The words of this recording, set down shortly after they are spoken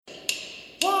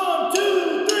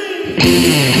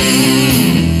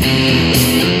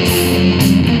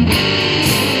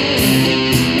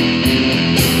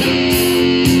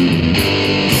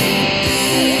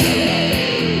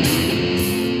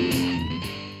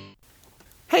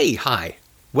Hey, hi.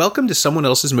 Welcome to Someone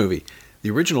Else's Movie,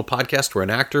 the original podcast where an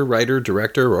actor, writer,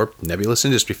 director, or nebulous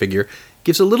industry figure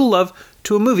gives a little love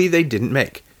to a movie they didn't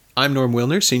make. I'm Norm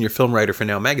Wilner, senior film writer for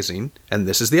Now Magazine, and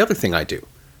this is the other thing I do.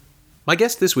 My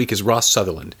guest this week is Ross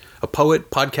Sutherland, a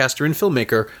poet, podcaster, and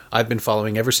filmmaker I've been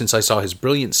following ever since I saw his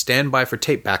brilliant Standby for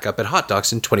Tape backup at Hot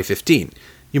Docs in 2015.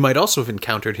 You might also have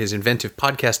encountered his inventive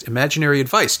podcast Imaginary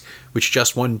Advice, which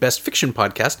just won Best Fiction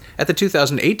Podcast at the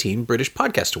 2018 British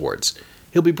Podcast Awards.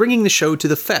 He'll be bringing the show to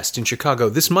The Fest in Chicago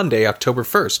this Monday, October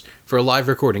 1st, for a live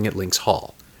recording at Lynx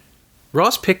Hall.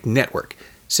 Ross picked Network,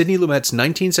 Sidney Lumet's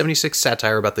 1976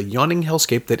 satire about the yawning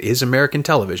hellscape that is American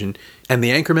television, and the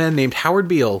anchorman named Howard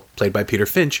Beale, played by Peter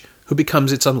Finch, who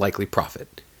becomes its unlikely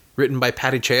prophet. Written by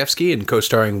Paddy Chayefsky and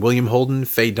co-starring William Holden,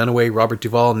 Faye Dunaway, Robert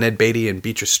Duvall, Ned Beatty, and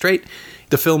Beatrice Straight,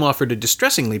 the film offered a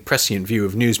distressingly prescient view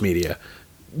of news media.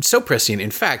 So prescient,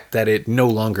 in fact, that it no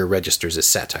longer registers as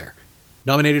satire.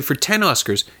 Nominated for 10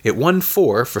 Oscars, it won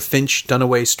 4 for Finch,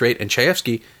 Dunaway, Straight, and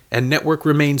Chayefsky, and Network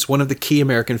remains one of the key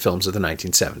American films of the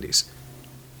 1970s.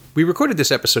 We recorded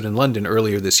this episode in London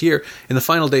earlier this year, in the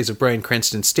final days of Bryan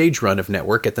Cranston's stage run of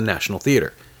Network at the National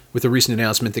Theatre. With the recent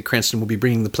announcement that Cranston will be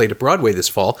bringing the play to Broadway this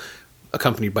fall,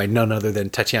 accompanied by none other than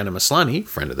Tatiana Maslany,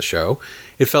 friend of the show,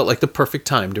 it felt like the perfect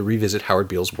time to revisit Howard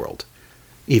Beale's world.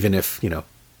 Even if,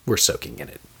 we're soaking in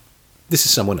it. This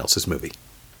is Someone Else's Movie.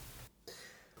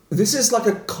 This is like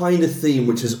a kind of theme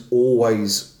which is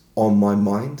always on my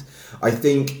mind. I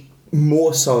think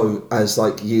more so as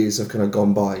years have kind of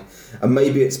gone by. And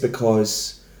maybe it's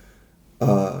because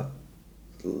the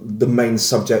main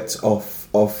subject of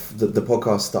the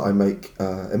podcast that I make,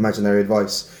 Imaginary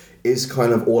Advice, is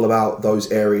kind of all about those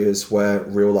areas where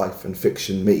real life and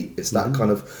fiction meet. It's that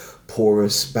kind of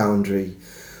porous boundary.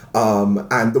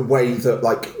 And the way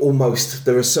that almost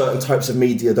there are certain types of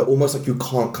media that almost you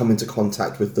can't come into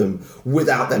contact with them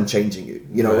without them changing you,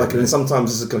 and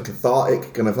sometimes this is kind of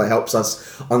cathartic, kind of helps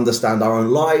us understand our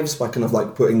own lives by kind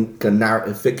of putting kind of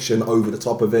narrative fiction over the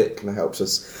top of it, kind of helps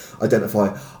us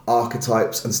identify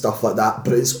archetypes and stuff like that.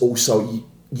 But it's also,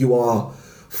 you are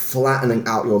flattening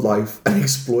out your life and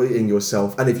exploiting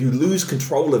yourself. And if you lose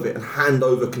control of it and hand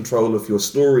over control of your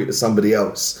story to somebody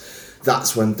else,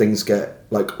 that's when things get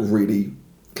really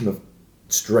kind of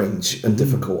strange and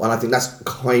difficult. And I think that's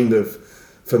kind of,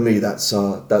 for me, that's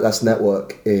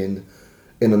Network in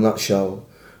a nutshell,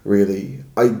 really.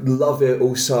 I love it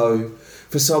also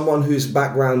for someone whose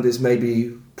background is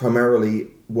maybe primarily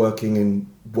working in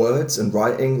words and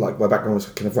writing. My background was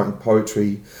kind of writing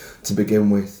poetry to begin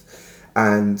with.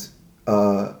 And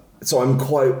so I'm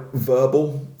quite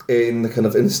verbal in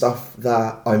the stuff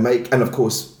that I make. And of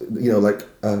course,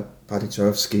 Paddy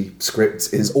Chayefsky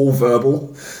script is all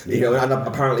verbal, and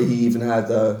apparently he even had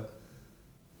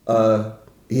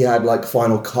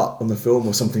final cut on the film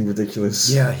or something ridiculous.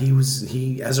 Yeah,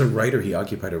 he as a writer he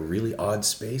occupied a really odd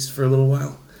space for a little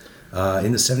while.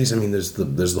 In the 70s, I mean, there's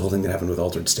the whole thing that happened with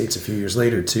Altered States a few years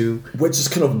later too, which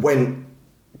just kind of went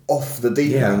off the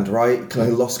deep end, right?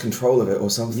 Kind of lost control of it or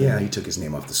something. Yeah, he took his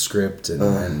name off the script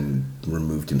and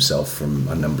removed himself from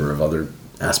a number of other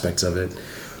aspects of it.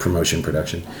 Promotion,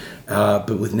 production,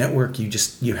 but with Network,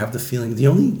 you have the feeling. The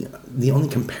only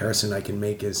comparison I can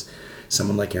make is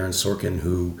someone like Aaron Sorkin,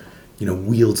 who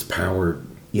wields power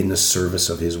in the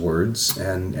service of his words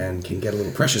and can get a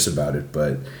little precious about it.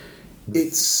 But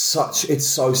it's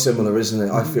so similar, isn't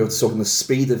it? I feel to Sorkin, the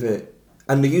speed of it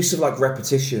and the use of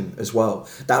repetition as well.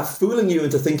 That fooling you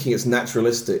into thinking it's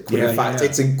naturalistic, when in fact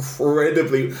it's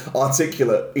incredibly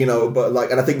articulate.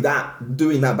 But and I think that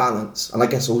doing that balance, and I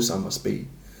guess also must be.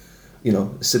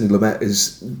 Sidney Lumet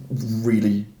is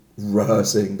really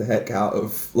rehearsing the heck out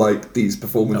of these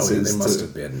performances.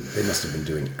 They must have been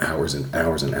doing hours and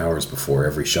hours and hours before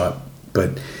every shot.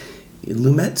 But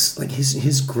Lumet's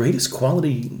his greatest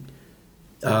quality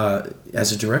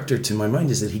as a director, to my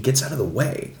mind, is that he gets out of the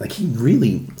way.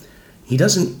 He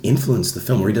doesn't influence the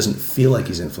film, or he doesn't feel like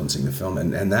he's influencing the film,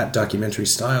 and that documentary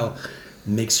style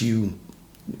makes you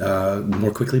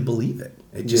more quickly believe it.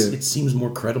 It seems more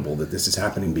credible that this is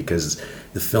happening because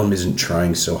the film isn't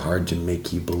trying so hard to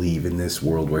make you believe in this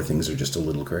world where things are just a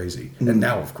little crazy. And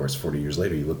now, of course, 40 years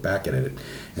later, you look back at it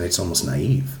and it's almost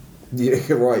naive. Yeah,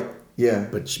 right. Yeah.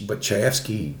 But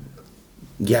Chayefsky,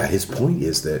 his point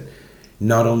is that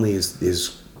not only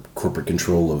is corporate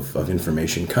control of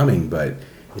information coming, but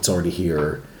it's already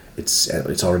here.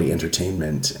 It's already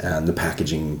entertainment, and the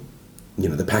packaging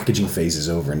phase is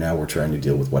over. Now we're trying to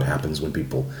deal with what happens when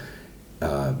people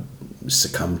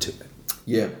succumb to it.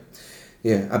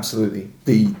 Yeah, absolutely.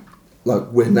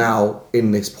 We're now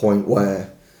in this point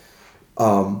where,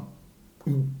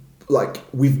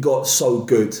 we've got so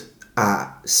good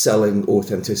at selling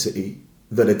authenticity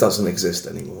that it doesn't exist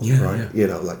anymore, right?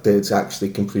 Yeah. It's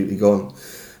actually completely gone.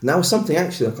 Now something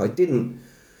actually I didn't,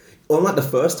 on the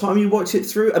first time you watch it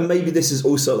through, and maybe this is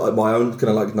also my own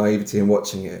kind of naivety in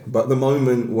watching it, but the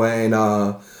moment when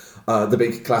the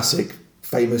big classic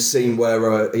famous scene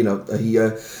where he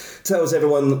tells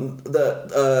everyone that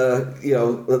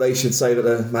that they should say that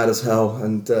they're mad as hell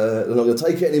and they're not going to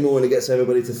take it anymore, and he gets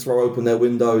everybody to throw open their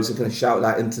windows and kind of shout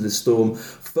that into the storm.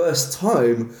 First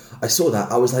time I saw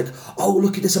that, I was like, oh,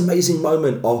 look at this amazing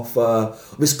moment of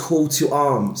this call to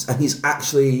arms, and he's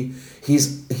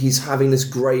having this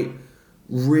great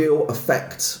real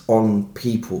effect on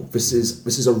people. This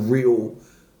is a real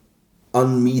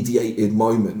unmediated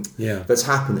moment that's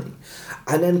happening.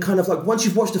 And then kind of once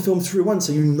you've watched the film through once,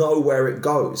 so you know where it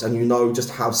goes, and you know just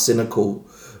how cynical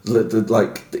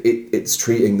it's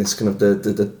treating this kind of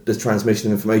the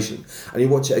transmission of information, and you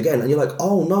watch it again and you're like,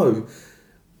 oh no,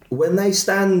 when they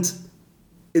stand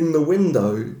in the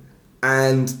window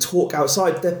and talk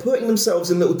outside, they're putting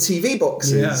themselves in little TV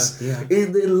boxes.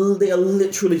 They are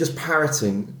literally just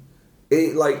parroting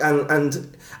it,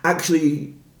 and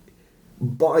actually,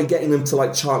 by getting them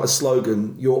to chant a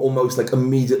slogan, you're almost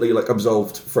immediately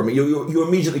absolved from it. You're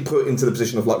immediately put into the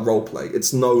position of role play.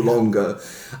 It's no longer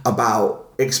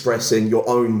about expressing your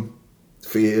own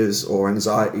fears or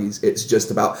anxieties. It's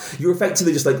just about, you're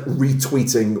effectively just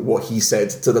retweeting what he said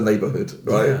to the neighborhood,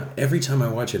 right? Yeah. Every time I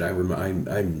watch it,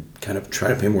 I'm kind of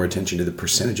trying to pay more attention to the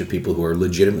percentage of people who are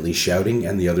legitimately shouting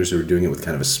and the others who are doing it with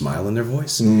kind of a smile in their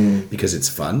voice, because it's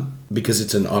fun, because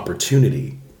it's an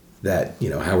opportunity that,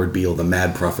 Howard Beale, the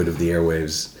mad prophet of the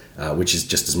airwaves, which is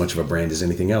just as much of a brand as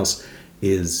anything else,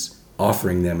 is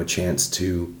offering them a chance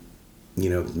to,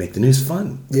 make the news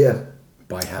fun. Yeah.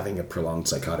 By having a prolonged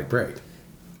psychotic break.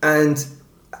 And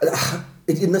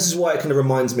this is why it kind of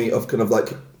reminds me of kind of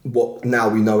what now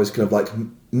we know is kind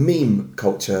of meme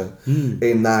culture,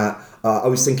 in that I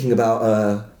was thinking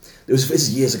about... this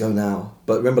is years ago now,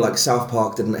 but remember South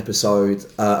Park did an episode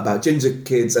about ginger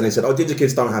kids, and they said, ginger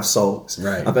kids don't have souls.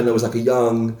 Right. And then there was a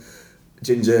young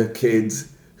ginger kid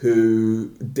who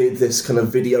did this kind of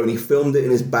video, and he filmed it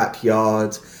in his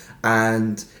backyard,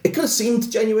 and it kind of seemed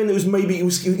genuine. It was maybe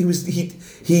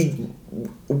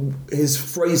his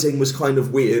phrasing was kind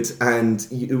of weird, and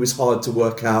it was hard to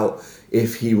work out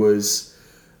if he was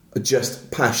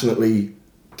just passionately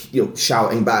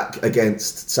shouting back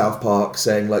against South Park,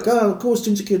 saying oh, of course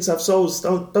ginger kids have souls,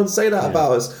 don't say that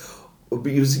about us. But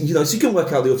he was, so you can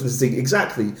work out the authenticity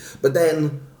exactly. But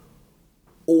then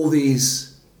all these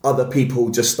other people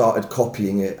just started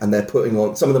copying it, and they're putting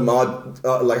on, some of them are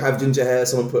have ginger hair,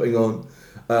 some are putting on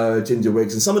ginger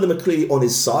wigs, and some of them are clearly on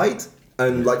his side,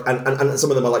 and and some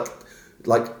of them are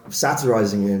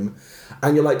satirizing him.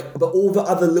 And you're but all the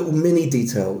other little mini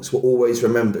details were always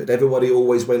remembered. Everybody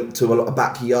always went to a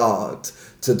backyard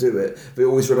to do it. They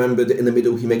always remembered in the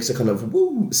middle he makes a kind of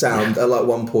woo sound at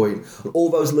one point.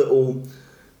 All those little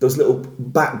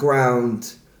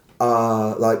background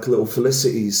little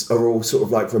felicities are all sort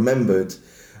of remembered.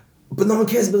 But no one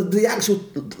cares. But the actual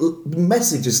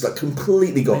message is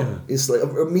completely gone. Yeah. It's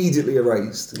immediately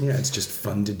erased. Yeah, it's just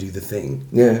fun to do the thing.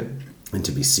 Yeah. And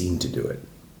to be seen to do it.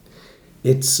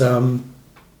 It's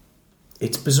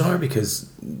bizarre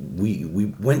because we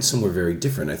went somewhere very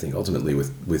different, I think, ultimately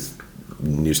with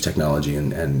news technology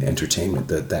and entertainment,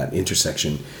 that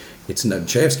intersection.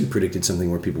 Chayefsky predicted something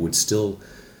where people would still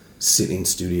sit in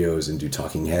studios and do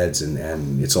talking heads, and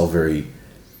it's all very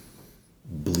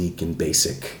bleak and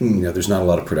basic. There's not a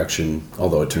lot of production,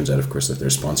 although it turns out, of course, that they're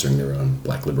sponsoring their own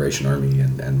Black Liberation Army,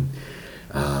 and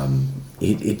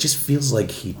it just feels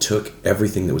like he took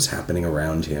everything that was happening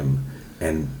around him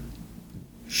and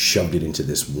shoved it into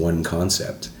this one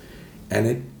concept.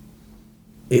 And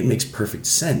it makes perfect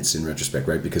sense in retrospect,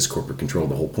 right? Because corporate control,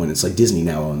 the whole point, it's Disney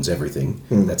now owns everything.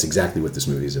 That's exactly what this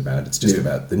movie is about. It's just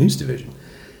about the news division.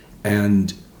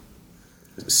 And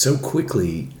so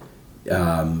quickly,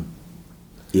 it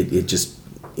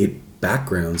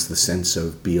backgrounds the sense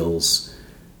of Beale's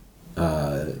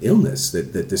illness,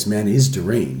 that this man is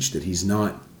deranged, that he's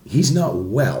not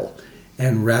well.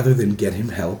 And rather than get him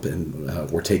help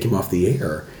or take him off the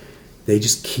air, they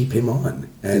just keep him on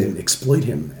and exploit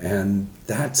him. And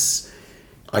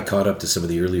I caught up to some of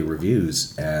the earlier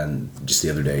reviews and just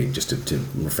the other day, just to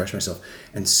refresh myself.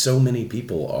 And so many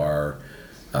people are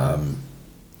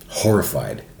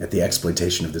horrified at the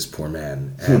exploitation of this poor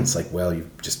man. And it's like, well,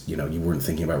 you just, you weren't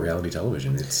thinking about reality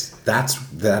television.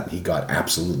 That he got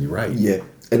absolutely right. Yeah,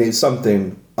 and it's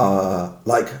something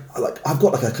like I've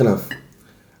got like a kind of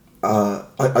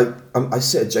I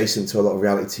sit adjacent to a lot of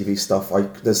reality TV stuff.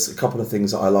 There's a couple of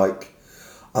things that I like.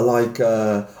 I like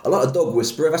a dog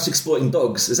whisperer. That's exploiting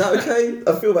dogs. Is that okay?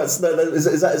 I feel is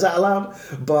that allowed?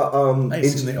 But I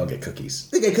assume they all get cookies.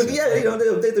 They get cookies. Yeah,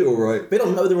 they do all right. They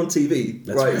don't know they're on TV,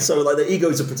 right? So like their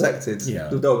egos are protected. Yeah.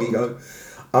 The dog ego.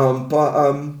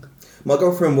 My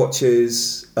girlfriend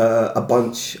watches a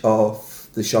bunch of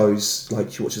the shows.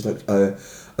 Like she watches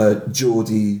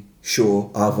Geordie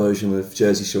Shore, our version of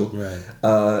Jersey Shore, right?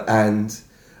 And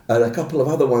a couple of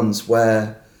other ones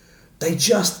where they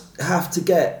just have to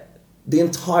get the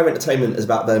entire entertainment is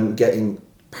about them getting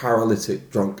paralytic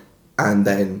drunk and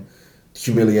then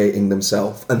humiliating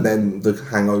themselves and then the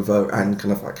hangover and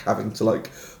kind of like having to like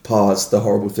parse the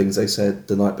horrible things they said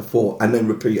the night before and then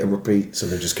repeat and repeat. So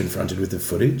they're just confronted with the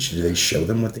footage? Do they show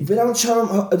them what they... They don't show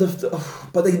them,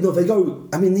 but they go,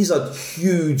 I mean, these are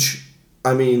huge,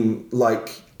 I mean,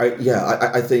 like,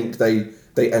 I think they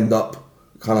end up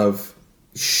kind of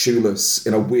shoeless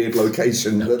in a weird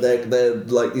location. No. They're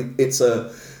like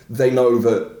they know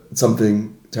that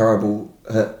something terrible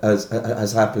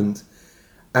has happened,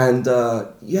 and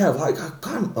like I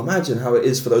can't imagine how it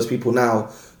is for those people now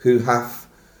who have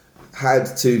had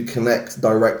to connect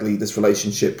directly this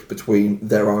relationship between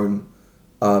their own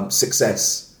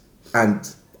success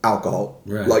and alcohol,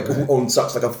 right. On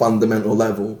such like a fundamental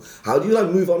level. How do you like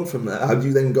move on from that? How do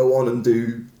you then go on and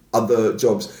do other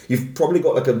jobs? You've probably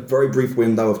got like a very brief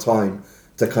window of time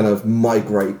to kind of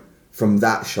migrate from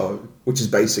that show, which is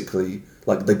basically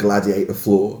like the gladiator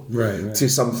floor, right. to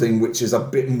something which is a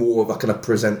bit more of a kind of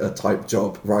presenter type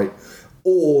job, right?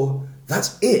 Or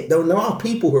that's it. There are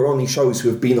people who are on these shows who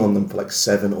have been on them for like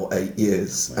 7 or 8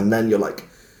 years, right. And then you're like,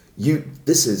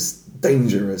 this is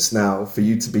dangerous now for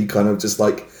you to be kind of just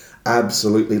like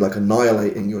absolutely like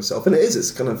annihilating yourself. And it's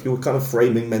kind of, you're kind of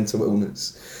framing mental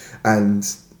illness and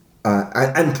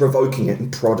provoking it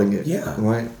and prodding it. Yeah.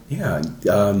 Right? Yeah.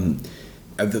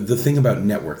 The thing about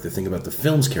Network, the thing about the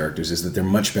film's characters is that they're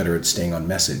much better at staying on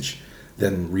message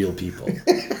than real people.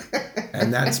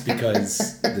 And that's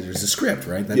because there's a script,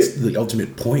 right? That's the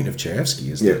ultimate point of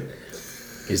Chayefsky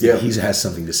is that he has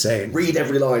something to say. Read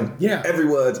every line. Yeah. Every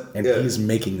word. And he's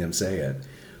making them say it.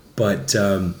 But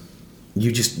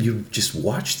you just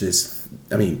watch this.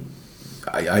 I mean,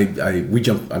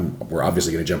 we're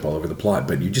obviously going to jump all over the plot,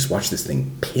 but you just watch this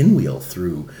thing pinwheel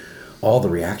through all the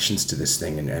reactions to this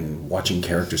thing and watching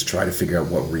characters try to figure out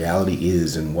what reality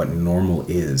is and what normal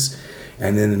is.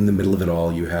 And then in the middle of it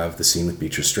all, you have the scene with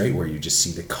Beatrice Straight where you just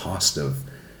see the cost of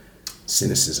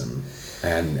cynicism.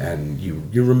 And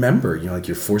you remember,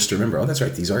 you're forced to remember, oh, that's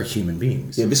right, these are human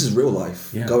beings. Yeah, this is real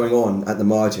life going on at the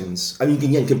margins. I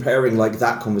mean, comparing like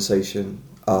that conversation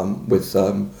with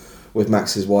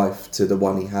Max's wife to the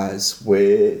one he has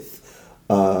with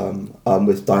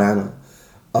Diana,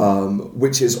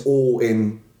 which is all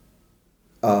in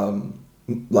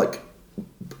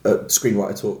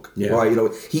screenwriter talk,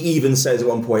 right? He even says at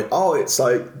one point, "Oh, it's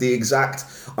like the exact.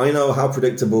 I know how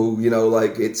predictable.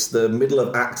 Like it's the middle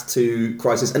of Act 2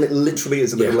 crisis, and it literally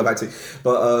is the middle of Act 2."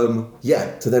 But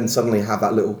to then suddenly have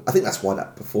that little. I think that's why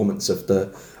that performance of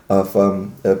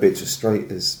Beatrice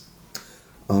Straight is.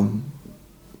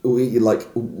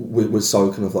 Was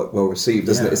so kind of like well received,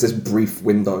 isn't it? It's this brief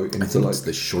window into it's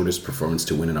the shortest performance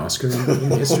to win an Oscar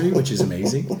in history, which is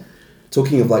amazing.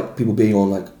 Talking of like people being on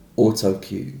like auto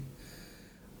cue,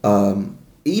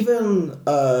 even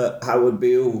Howard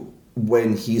Beale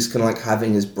when he's kind of like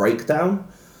having his breakdown,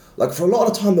 like for a lot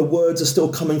of the time the words are still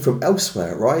coming from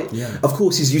elsewhere, right? Yeah. Of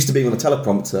course, he's used to being on a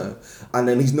teleprompter, and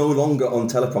then he's no longer on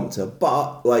teleprompter.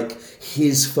 But like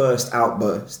his first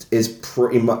outburst is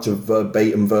pretty much a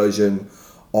verbatim version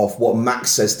of what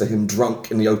Max says to him drunk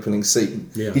in the opening scene.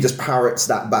 Yeah. He just parrots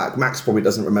that back. Max probably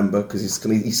doesn't remember because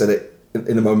he said it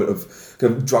in a moment of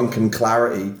kind of drunken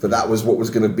clarity, but that was what was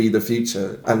going to be the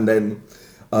future. And then,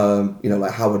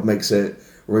 like Howard makes it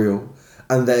real.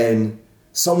 And then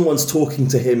someone's talking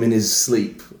to him in his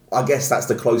sleep. I guess that's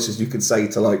the closest you could say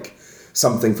to like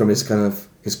something from his kind of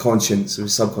his conscience or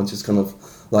his subconscious kind of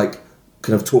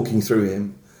talking through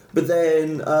him. But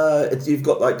then you've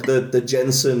got like the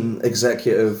Jensen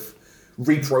executive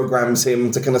reprograms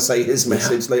him to kind of say his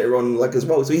message later on, like as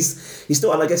well. So he's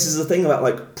still, and I guess this is the thing about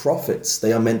like prophets.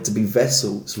 They are meant to be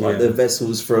vessels, right? Yeah. They're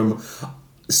vessels from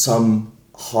some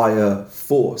higher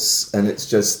force, and it's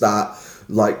just that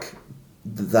like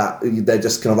that they're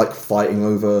just kind of like fighting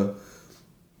over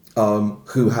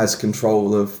who has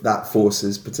control of that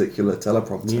force's particular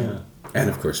teleprompter. Yeah. And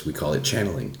of course, we call it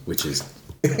channeling, which is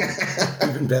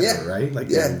even better, right? Like,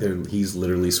 he's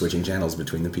literally switching channels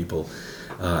between the people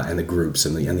and the groups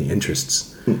and the interests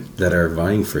that are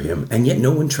vying for him, and yet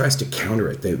no one tries to counter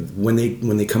it. When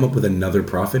they come up with another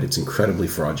prophet, it's incredibly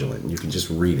fraudulent. You can just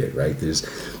read it, right?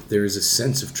 There is a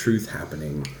sense of truth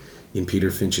happening in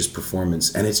Peter Finch's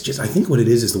performance, and it's just, I think what it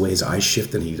is the way his eyes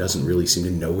shift, and he doesn't really seem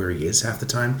to know where he is half the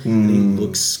time, and he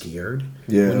looks scared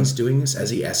when he's doing this. As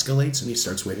he escalates and he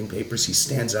starts waving papers, he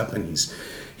stands up and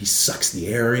he sucks the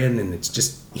air in, and it's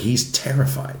just, he's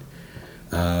terrified.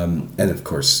 And of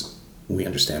course, we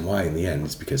understand why in the end.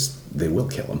 It's because they will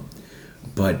kill him.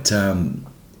 But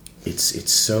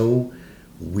it's so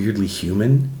weirdly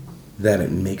human that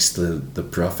it makes the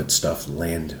prophet stuff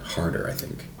land harder, I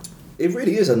think. It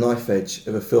really is a knife edge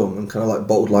of a film, and kind of like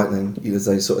bold lightning, as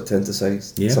they sort of tend to say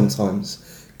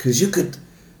sometimes. Because you could,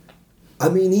 I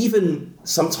mean, even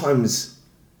sometimes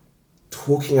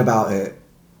talking about it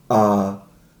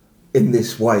in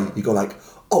this way, you go like,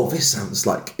 oh, this sounds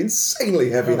like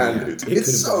insanely heavy-handed.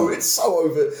 It's so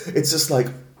over. It's just like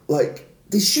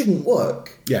this shouldn't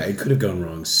work. Yeah, it could have gone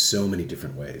wrong so many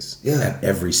different ways. Yeah. At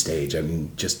every stage. I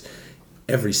mean, just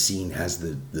every scene has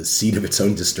the seed of its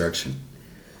own destruction.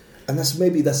 And it's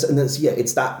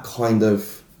that kind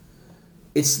of,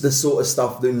 it's the sort of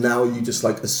stuff that now you just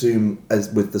like assume as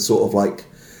with the sort of like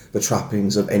the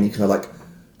trappings of any kind of like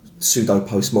pseudo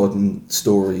postmodern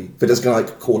story that is going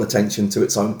to like call attention to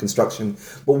its own construction.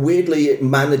 But weirdly, it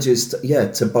manages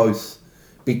to both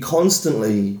be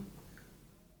constantly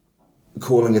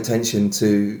calling attention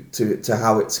to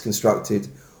how it's constructed,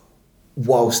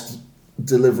 whilst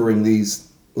delivering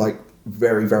these like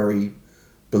very, very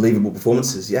believable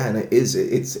performances. Yeah, and it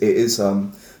is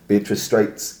Beatrice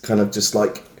Straight's kind of just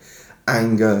like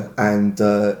anger and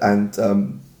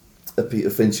Peter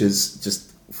Finch's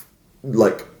just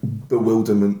like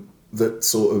bewilderment that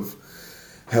sort of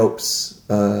helps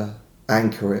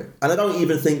anchor it. And I don't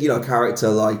even think, a character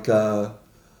like Faye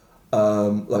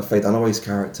Dunaway's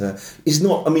character is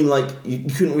not, I mean, like, you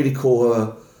couldn't really call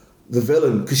her the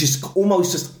villain, because she's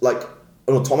almost just like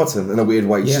an automaton in a weird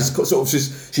way. Yeah. There's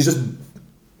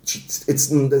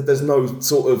no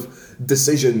sort of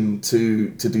decision to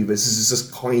do this. This is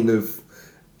just kind of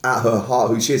at her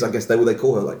heart who she is. I guess they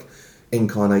call her like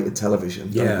incarnated television.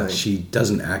 Yeah, she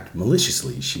doesn't act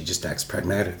maliciously. She just acts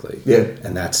pragmatically. Yeah,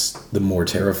 and that's the more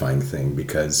terrifying thing,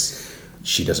 because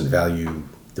she doesn't value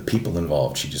the people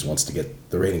involved. She just wants to get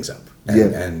the ratings up.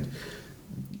 And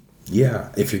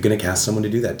if you're going to cast someone to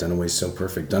do that, Dunaway's so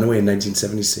perfect. Dunaway in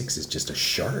 1976 is just a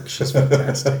shark. She's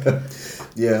fantastic.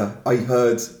 Yeah, I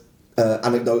heard,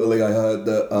 anecdotally,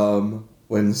 that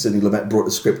when Sidney Lumet brought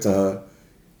the script to her,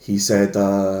 he said,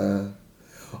 it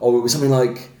was something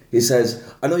like, he says,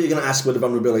 I know you're going to ask where the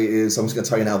vulnerability is, so I'm just going to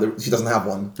tell you now that she doesn't have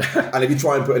one. And if you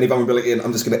try and put any vulnerability in,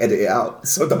 I'm just going to edit it out.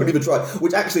 So don't even try.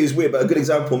 Which actually is weird, but a good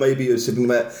example maybe is Sidney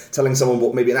Lumet telling someone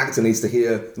what maybe an actor needs to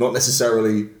hear, not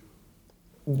necessarily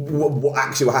what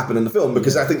actually will happen in the film,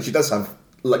 because I think she does have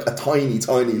like a tiny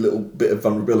little bit of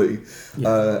vulnerability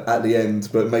at the end,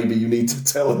 but maybe you need to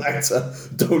tell an actor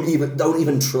don't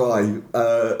even try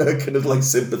kind of like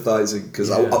sympathizing, because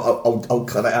I'll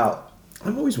cut it out.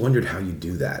 I've always wondered how you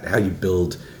do that, how you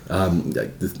build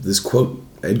this quote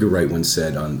Edgar Wright once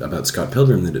said about Scott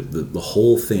Pilgrim, that the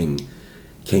whole thing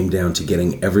came down to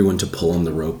getting everyone to pull on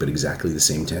the rope at exactly the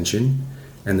same tension,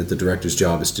 and that the director's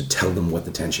job is to tell them what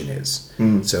the tension is.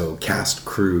 So cast,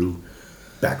 crew,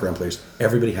 background players,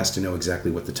 everybody has to know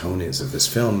exactly what the tone is of this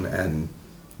film, and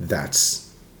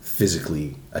that's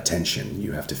physically a tension.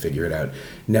 You have to figure it out.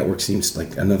 Network seems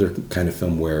like another kind of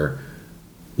film where,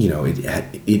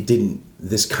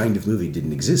 this kind of movie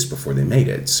didn't exist before they made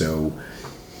it. So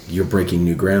you're breaking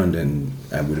new ground, and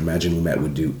I would imagine Lumet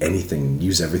would do anything,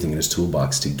 use everything in his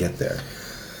toolbox to get there.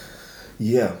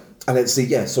 Yeah. And it's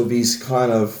so these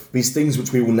things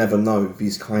which we will never know,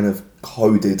 these kind of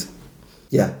coded,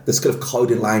 this kind of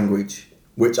coded language,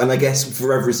 which, and I guess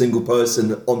for every single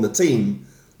person on the team,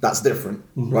 that's different,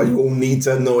 right? You all need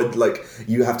to know it, like,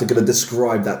 you have to kind of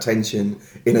describe that tension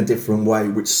in a different way,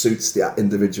 which suits that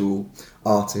individual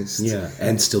artist. Yeah,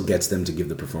 and still gets them to give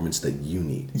the performance that you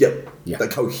need. Yep. Yeah. That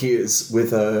coheres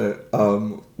with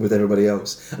everybody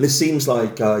else. And it seems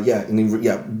like,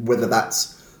 whether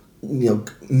that's,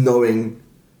 knowing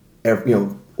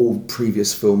all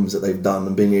previous films that they've done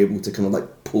and being able to kind of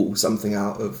like pull something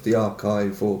out of the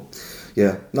archive, or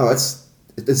this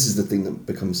is the thing that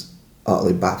becomes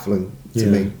utterly baffling to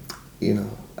me,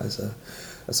 as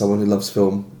someone who loves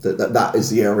film, that is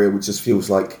the area which just feels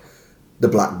like the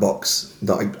black box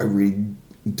that I really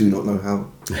do not know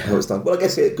how it's done. Well, I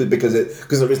guess it could because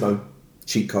there is no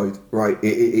cheat code, right?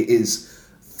 It is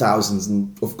thousands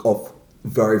of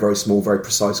very, very small, very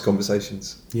precise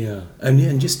conversations. Yeah,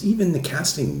 and just even the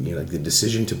casting, like the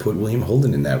decision to put William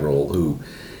Holden in that role, who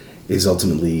is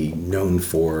ultimately known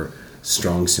for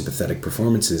strong, sympathetic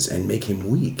performances, and make him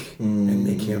weak and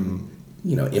make him,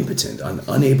 impotent,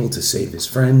 unable to save his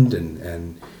friend,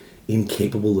 and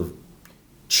incapable of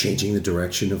changing the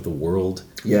direction of the world.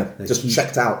 Yeah, just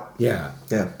checked out. Yeah.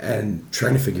 Yeah. And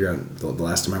trying to figure out, the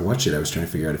last time I watched it, I was trying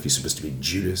to figure out if he's supposed to be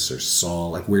Judas or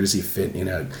Saul. Like, where does he fit in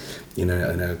a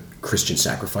Christian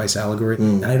sacrifice allegory?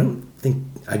 And I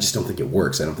just don't think it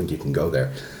works. I don't think you can go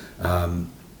there.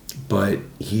 But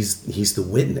he's the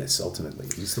witness, ultimately.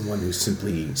 He's the one who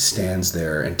simply stands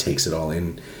there and takes it all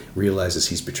in, realizes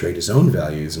he's betrayed his own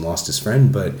values and lost his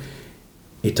friend, but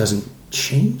it doesn't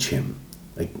change him.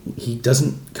 Like, he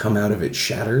doesn't come out of it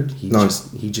shattered. He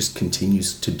just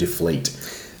continues to deflate.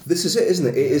 This is it, isn't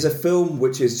it? It is a film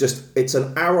which is it's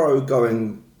an arrow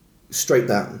going straight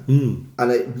down,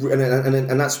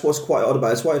 and that's what's quite odd about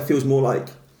it. That's why it feels more like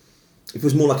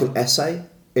an essay,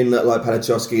 in that like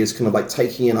Padalecki is kind of like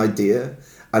taking an idea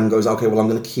and goes, okay, well, I'm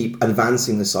going to keep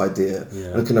advancing this idea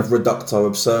and kind of reducto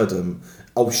absurdum.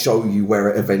 I'll show you where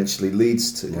it eventually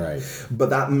leads to. Right. But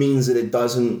that means that it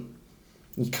doesn't.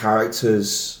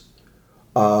 Characters,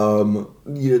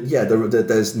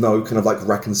 there's no kind of like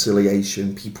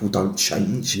reconciliation. People don't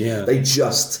change. Yeah. They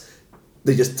just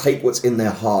take what's in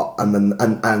their heart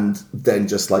and then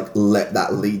just like let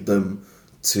that lead them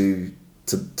to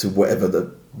whatever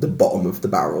the bottom of the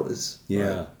barrel is.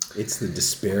 Yeah. Right? It's the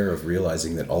despair of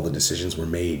realizing that all the decisions were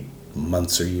made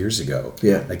months or years ago.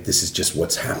 Yeah. Like, this is just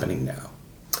what's happening now.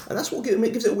 And that's what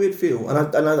gives it a weird feel.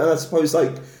 And I suppose,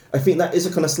 like, I think that is a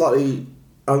kind of slightly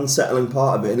unsettling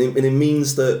part of it. And it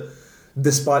means that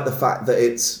despite the fact that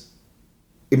it's,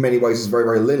 in many ways, is very,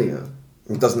 very linear,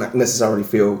 it doesn't necessarily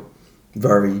feel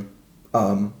very, it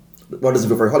doesn't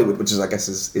feel very Hollywood, which is, I guess,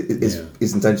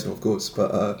 is intentional, of course.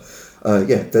 But,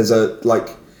 there's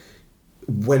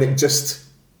when it just,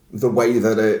 the way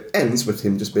that it ends with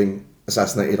him just being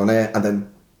assassinated on air and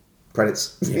then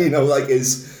credits, it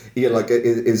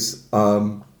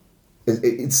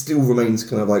still remains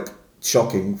kind of like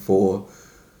shocking for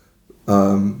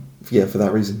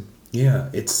that reason. Yeah,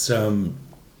 it's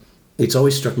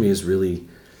always struck me as really,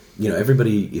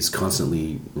 everybody is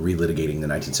constantly relitigating the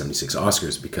 1976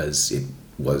 Oscars because it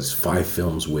was 5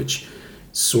 films which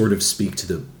sort of speak to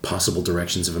the possible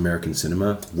directions of American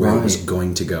cinema, where it was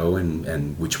going to go,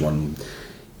 and which one,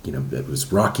 it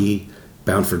was Rocky,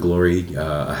 Bound for Glory,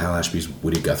 Hal Ashby's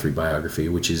Woody Guthrie biography,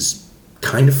 which is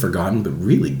kind of forgotten but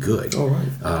really good. Oh,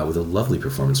 right. With a lovely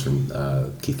performance from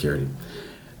Keith Carradine.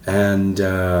 And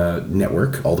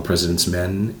Network, All the President's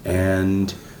Men,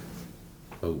 and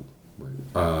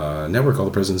Network, All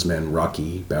the President's Men,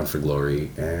 Rocky, Bound for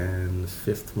Glory, and the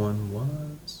 5th one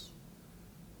was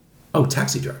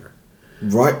Taxi Driver.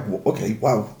 Right. Okay.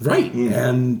 Wow. Right.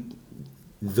 And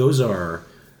those are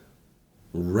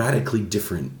radically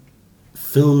different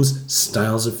films,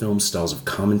 styles of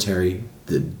commentary.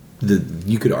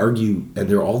 You could argue, and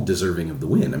they're all deserving of the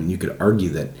win. I mean, you could argue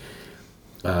that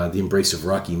the embrace of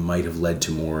Rocky might have led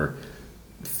to more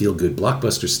feel-good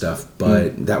blockbuster stuff,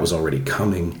 but that was already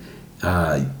coming.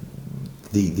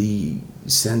 The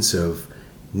sense of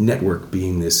Network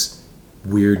being this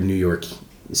weird New York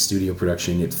studio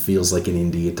production, it feels like an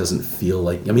indie. It doesn't feel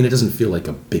like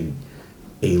a big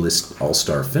A-list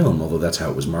all-star film, although that's how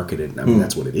it was marketed. I mean,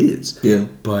 that's what it is. Yeah.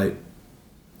 But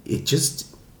it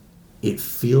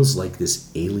feels like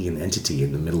this alien entity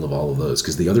in the middle of all of those,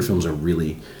 because the other films are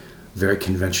really very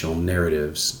conventional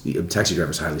narratives. Taxi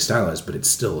Driver is highly stylized, but it's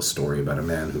still a story about a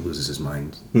man who loses his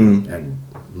mind and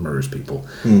murders people,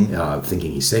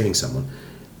 thinking he's saving someone.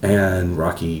 And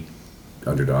Rocky,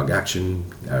 underdog action,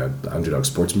 underdog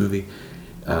sports movie.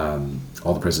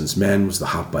 All the President's Men was the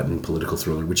hot button political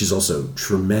thriller, which is also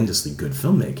tremendously good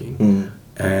filmmaking.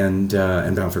 And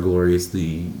Bound for Glory is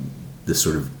the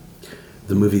sort of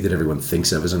the movie that everyone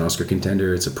thinks of as an Oscar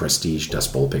contender. It's a prestige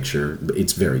Dust Bowl picture.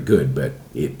 It's very good, but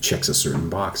it checks a certain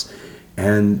box.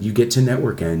 And you get to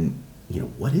Network, and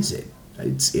what is it?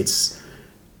 It's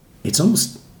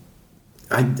almost.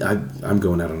 I'm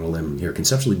going out on a limb here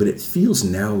conceptually, but it feels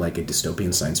now like a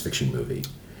dystopian science fiction movie.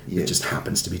 It just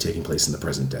happens to be taking place in the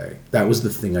present day. That was the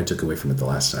thing I took away from it the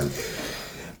last time.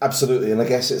 Absolutely, and I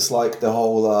guess it's like the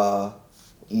whole,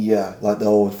 like the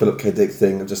whole Philip K. Dick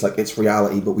thing of just like, it's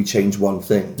reality, but we change one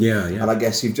thing. Yeah. And I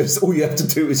guess all you have to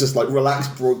do is just like relax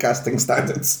broadcasting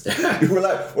standards.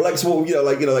 relax. Well,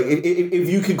 if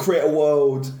you can create a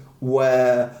world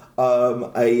where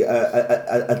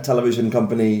a television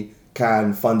company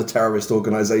can fund a terrorist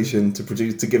organization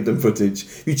to give them footage.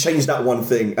 You change that one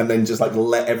thing and then just like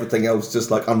let everything else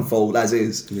just like unfold as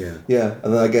is. Yeah,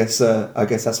 and then I guess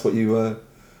that's what you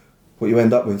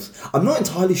end up with. I'm not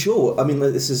entirely sure. I mean,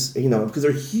 this is, because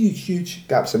there are huge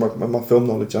gaps in my film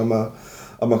knowledge. I'm a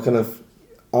kind of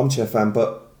armchair fan,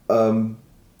 but I'm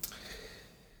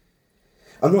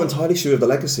not entirely sure of the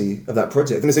legacy of that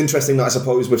project. And it's interesting that I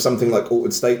suppose with something like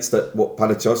Altered States, that what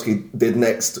Padachowski did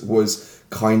next was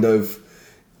kind of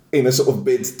in a sort of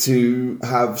bid to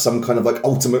have some kind of like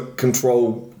ultimate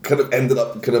control, kind of ended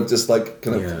up kind of just like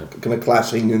kind of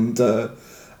clashing and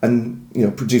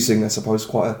producing, I suppose,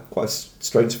 quite a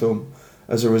strange film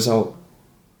as a result.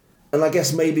 And I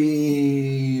guess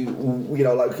maybe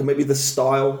maybe the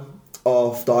style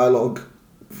of dialogue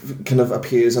kind of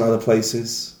appears in other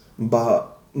places, but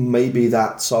maybe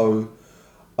that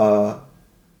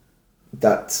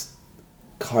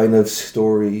kind of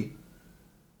story,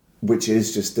 which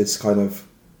is just this kind of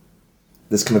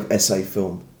essay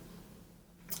film,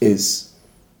 is,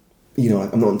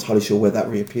 I'm not entirely sure where that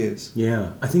reappears.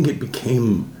 Yeah, I think it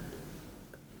became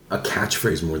a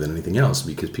catchphrase more than anything else,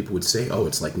 because people would say, "Oh,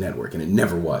 it's like Network," and it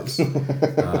never was.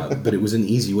 But it was an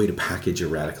easy way to package a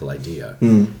radical idea,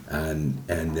 and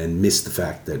then miss the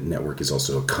fact that Network is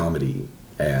also a comedy,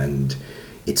 and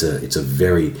it's a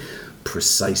very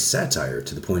precise satire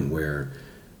to the point where,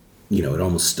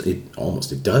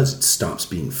 it stops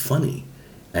being funny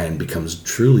and becomes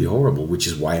truly horrible, which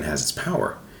is why it has its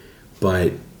power.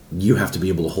 But you have to be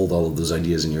able to hold all of those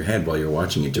ideas in your head while you're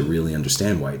watching it to really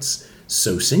understand why it's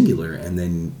so singular. And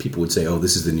then people would say, "Oh,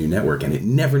 this is the new Network," and it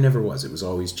never was. It was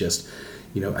always just,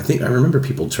 I remember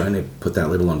people trying to put that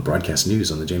label on Broadcast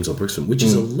News on the James L. Brooks film, which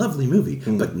is a lovely movie,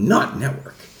 but not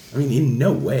Network. I mean, in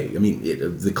no way. I mean,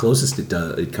 the closest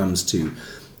it comes to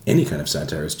any kind of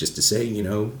satire is just to say,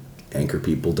 anchor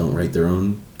people don't write their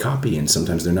own copy, and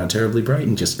sometimes they're not terribly bright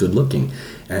and just good looking.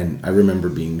 And I remember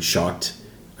being shocked.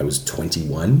 I was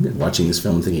 21 watching this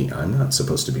film thinking, I'm not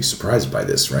supposed to be surprised by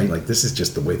this, right? Like, this is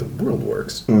just the way the world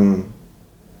works.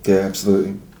 Yeah,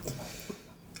 absolutely.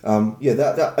 And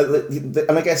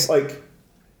I guess, like,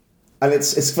 and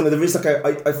it's funny, there is like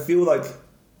I feel like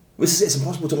it's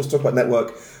impossible to almost talk about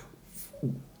Network.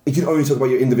 You can only talk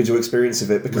about your individual experience of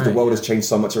it, because the world has changed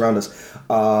so much around us.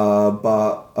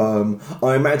 But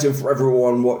I imagine for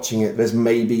everyone watching it, there's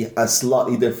maybe a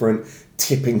slightly different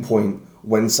tipping point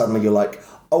when suddenly you're like,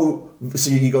 oh,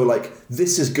 so you go like,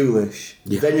 this is ghoulish.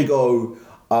 Yeah. Then you go,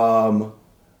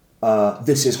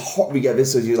 this is hot.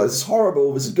 This is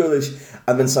horrible. This is ghoulish,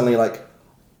 and then suddenly you're like,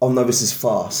 oh no, this is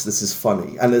fast. This is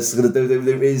funny, and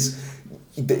there is.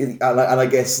 And I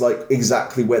guess like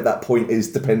exactly where that point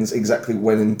is depends exactly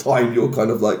when in time you're kind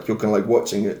of like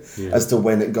watching it, as to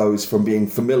when it goes from being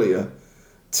familiar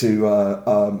to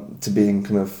being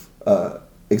kind of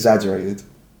exaggerated.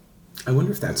 I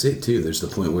wonder if that's it too. There's the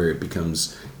point where it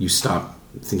becomes, you stop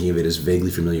thinking of it as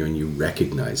vaguely familiar and you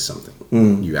recognize something.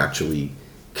 You actually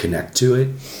connect to it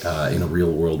in a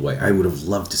real world way. I would have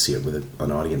loved to see it with an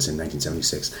audience in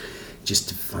 1976. Just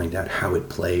to find out how it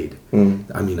played.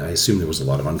 I mean, I assume there was a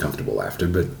lot of uncomfortable laughter,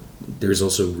 but there's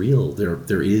also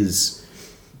there is.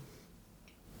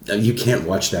 You can't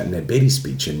watch that Ned Beatty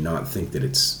speech and not think that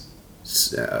it's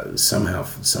somehow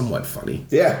somewhat funny.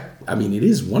 Yeah, I mean, it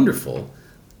is wonderful,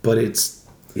 but it's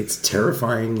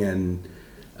terrifying and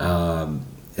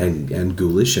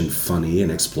ghoulish and funny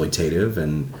and exploitative,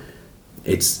 and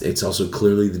it's also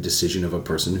clearly the decision of a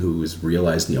person who has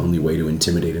realized the only way to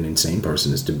intimidate an insane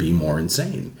person is to be more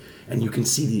insane. And you can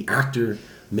see the actor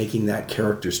making that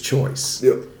character's choice,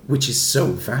 which is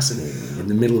so fascinating in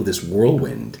the middle of this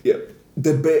whirlwind. Yeah,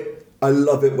 the bit, I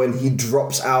love it when he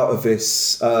drops out of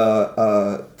this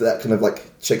that kind of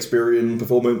like Shakespearean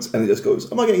performance, and he just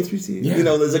goes, "Am I getting through to you?" Yeah.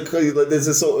 There's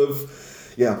a sort of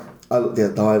I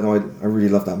really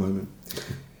love that moment.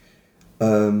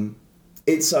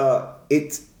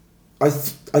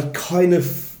 I kind of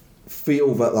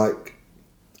feel that like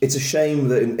it's a shame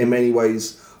that in many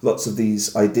ways lots of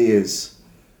these ideas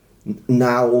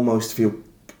now almost feel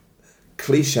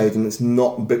cliched, and it's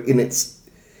not. But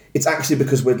it's actually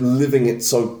because we're living it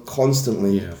so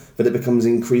constantly that it becomes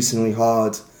increasingly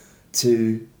hard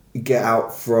to get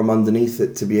out from underneath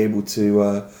it to be able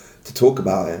to talk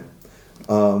about it.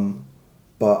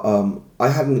 But I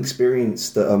had an experience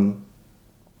that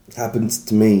happened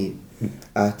to me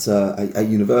at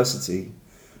university,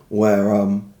 where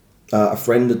a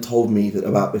friend had told me that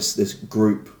about this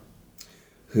group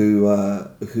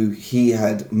who he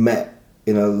had met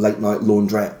in a late night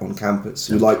laundrette on campus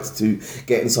who liked to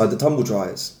get inside the tumble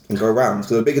dryers and go around.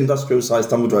 So a big industrial sized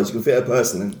tumble dryers you can fit a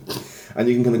person in, and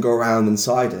you can kind of go around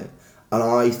inside it. And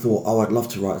I thought, oh, I'd love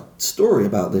to write a story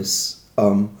about this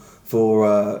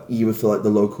for either for like the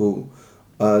local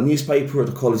newspaper or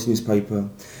the college newspaper.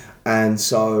 And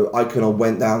so I kind of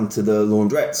went down to the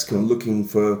laundrettes, kind of looking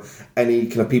for any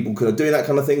kind of people kind of doing that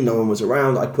kind of thing. No one was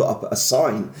around. I put up a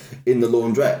sign in the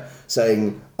laundrette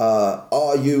saying,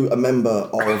 "Are you a member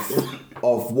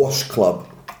of Wash Club?"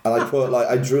 And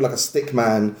I drew like a stick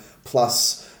man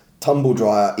plus tumble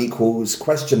dryer equals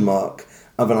question mark,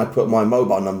 and then I put my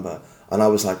mobile number. And I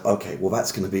was like, okay, well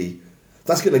that's going to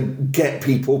get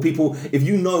people. If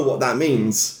you know what that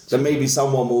means, then maybe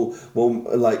someone will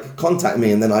like contact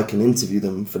me, and then I can interview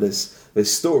them for this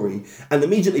story. And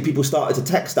immediately people started to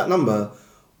text that number,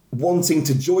 wanting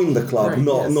to join the club,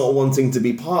 not wanting to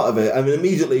be part of it. I mean,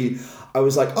 immediately I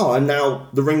was like, oh, I'm now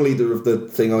the ringleader of the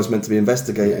thing I was meant to be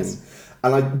investigating. Yes.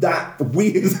 And that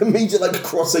weird, immediate like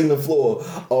crossing the floor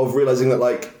of realizing that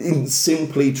like in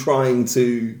simply trying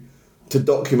to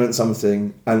document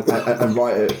something and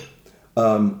write it.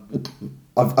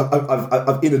 I've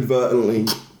inadvertently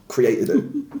created it.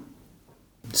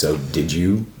 So did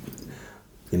you,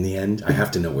 in the end? I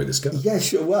have to know where this goes. Yeah,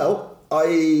 sure. Well,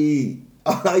 I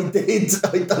did.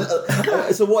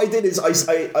 So what I did is I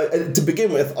to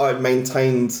begin with, I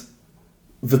maintained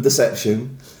the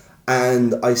deception,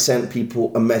 and I sent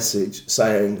people a message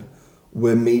saying,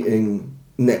 "We're meeting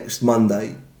next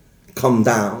Monday. Come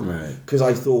down." Right. Because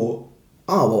I thought,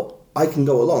 well, I can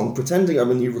go along pretending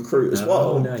I'm a new recruit as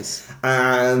well. Oh, nice.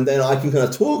 And then I can kind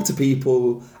of talk to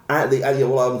people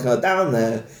while I'm kind of down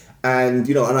there, and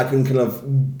and I can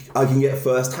get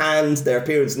first hand their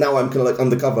appearance. Now I'm kind of like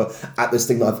undercover at this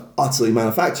thing that I've utterly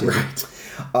manufactured. Right.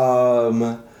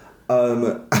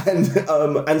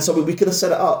 And so we could have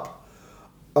set it up.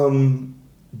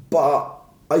 But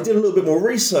I did a little bit more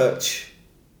research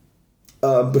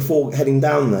before heading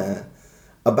down there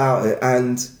about it,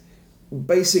 and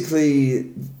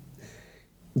basically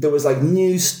there was like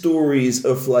news stories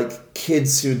of like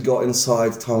kids who'd got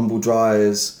inside tumble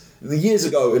dryers years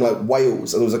ago in like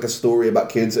Wales, and there was like a story about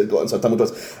kids who had got inside tumble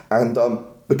dryers, and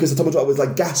because the tumble dryer was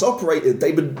like gas operated,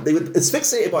 they were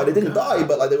asphyxiated by it. They didn't die,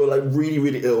 but like they were like really,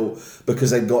 really ill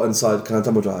because they got inside kind of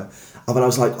tumble dryer. And then I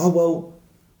was like, oh well,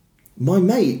 my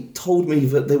mate told me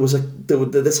that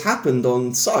that this happened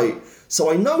on site. So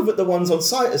I know that the ones on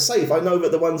site are safe. I know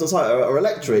that the ones on site are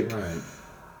electric. Right.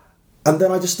 And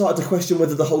then I just started to question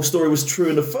whether the whole story was true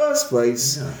in the first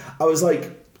place. Yeah. I was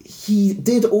like, he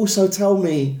did also tell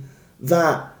me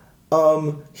that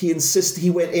he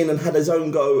went in and had his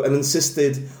own go and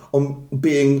insisted on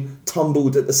being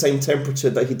tumbled at the same temperature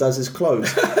that he does his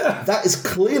clothes. That is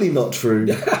clearly not true.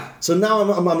 So now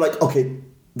I'm like, okay,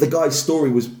 the guy's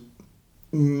story was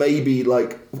maybe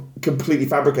like completely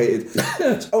fabricated.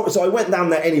 So I went down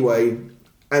there anyway,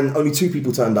 and only 2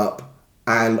 people turned up,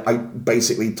 and I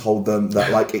basically told them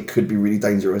that like it could be really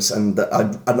dangerous, and that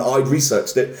I'd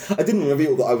researched it. I didn't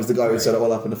reveal that I was the guy who set it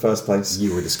all up in the first place.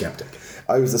 You were the skeptic.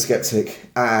 I was the skeptic,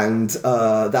 and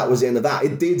that was the end of that.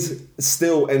 It did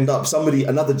still end up,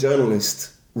 another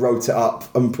journalist wrote it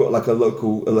up and put like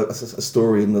a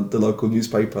story in the local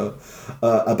newspaper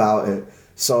about it.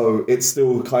 So it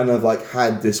still kind of like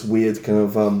had this weird kind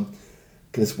of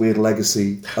this weird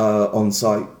legacy on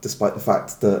site, despite the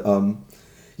fact that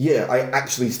I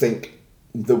actually think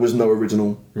there was no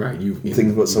original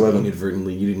thing whatsoever.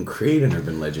 Inadvertently, you didn't create an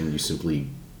urban legend. You simply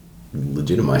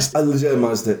legitimized it. I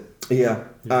legitimized it. Yeah.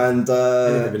 And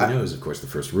everybody knows, of course, the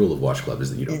first rule of Wash Club is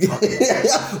that you don't talk about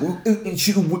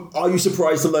it. Are you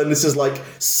surprised to learn this is like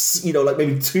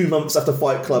maybe 2 months after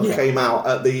Fight Club came out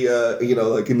at the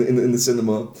like in the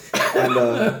cinema, and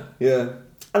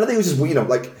and I think it was just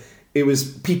like it was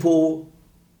people.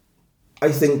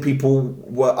 I think people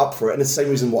were up for it, and the same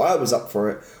reason why I was up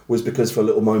for it was because for a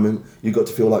little moment you got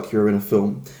to feel like you were in a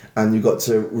film, and you got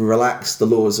to relax the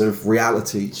laws of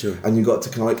reality, sure. And you got to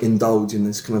kind of like indulge in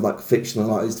this kind of like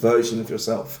fictionalized version of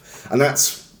yourself, and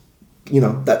that's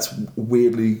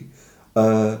weirdly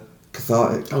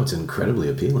cathartic. Oh, it's incredibly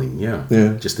appealing, yeah.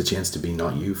 Just the chance to be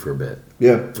not you for a bit,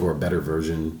 or a better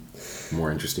version, more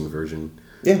interesting version,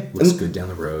 looks good down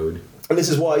the road. And this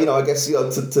is why I guess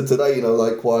to today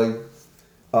like why.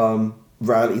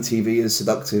 Reality TV is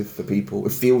seductive for people.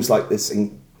 It feels like this,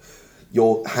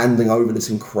 you're handing over this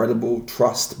incredible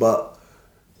trust, but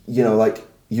like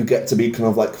you get to be kind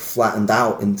of like flattened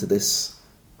out into this.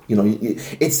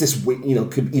 It's this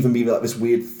could even be like this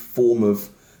weird form of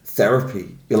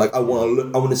therapy. You're like, I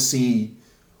want to see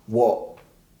what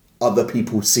other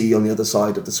people see on the other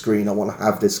side of the screen. I want to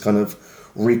have this kind of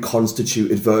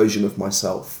reconstituted version of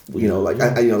myself. You know, like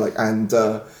so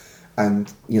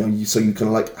you kind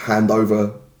of like hand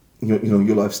over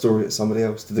your life story to somebody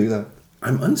else to do that.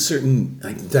 I'm uncertain.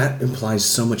 Like, that implies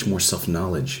so much more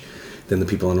self-knowledge than the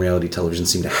people on reality television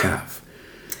seem to have,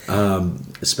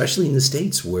 especially in the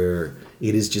States, where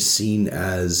it is just seen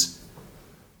as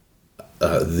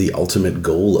the ultimate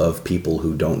goal of people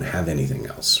who don't have anything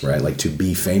else, right? Like, to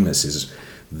be famous is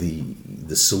the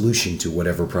solution to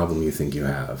whatever problem you think you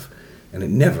have, and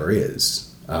it never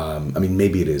is. I mean,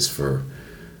 maybe it is for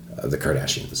the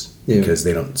Kardashians, because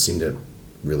they don't seem to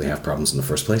really have problems in the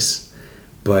first place.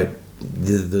 But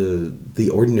the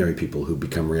ordinary people who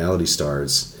become reality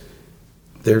stars,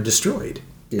 they're destroyed.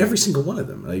 Yeah. Every single one of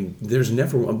them. Like, there's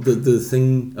never the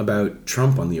thing about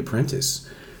Trump on The Apprentice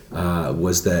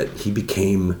was that he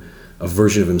became a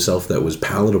version of himself that was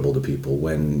palatable to people.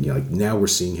 When now we're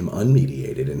seeing him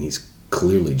unmediated, and he's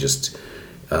clearly just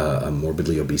a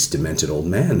morbidly obese, demented old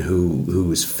man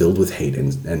who is filled with hate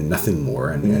and nothing more,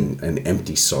 and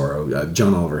empty sorrow.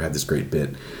 John Oliver had this great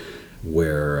bit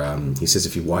where he says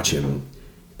if you watch him,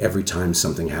 every time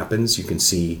something happens, you can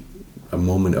see a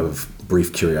moment of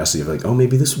brief curiosity of like, oh,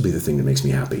 maybe this will be the thing that makes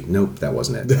me happy. Nope, that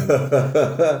wasn't it.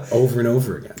 Over and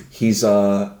over again. He's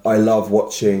I love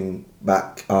watching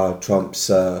back Trump's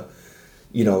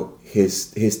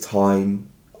his time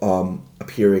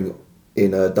appearing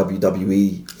in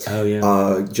WWE. Oh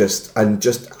yeah. Just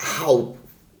how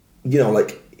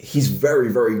he's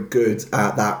very, very good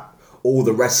at that, all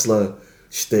the wrestler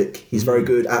shtick. He's very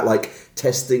good at like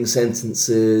testing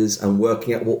sentences and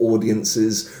working out what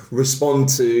audiences respond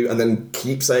to, and then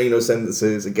keep saying those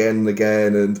sentences again and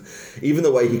again. And even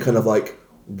the way he kind of like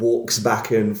walks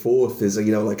back and forth is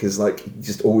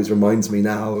just always reminds me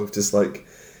now of just like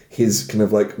his kind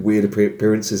of like weird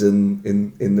appearances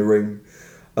in the ring.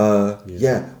 I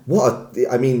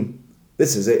mean,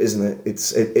 this is it, isn't it?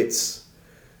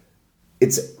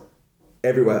 It's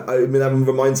everywhere. I mean, that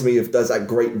reminds me of that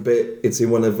great bit. It's in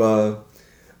one of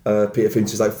Peter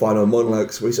Finch's like final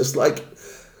monologues, where he's just like,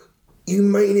 "You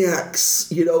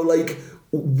maniacs, like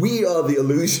we are the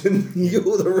illusion.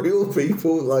 You're the real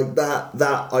people." Like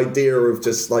that idea of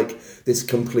just like this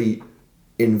complete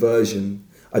inversion.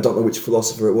 I don't know which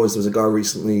philosopher it was. There was a guy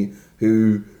recently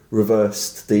who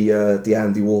reversed the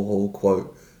Andy Warhol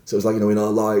quote. So it's like, in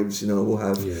our lives, we'll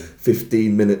have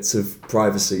 15 minutes of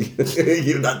privacy. That's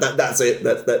it.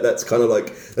 That's kind of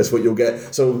like, that's what you'll get.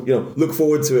 So, look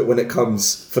forward to it when it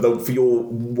comes for your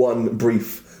one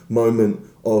brief moment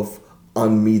of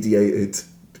unmediated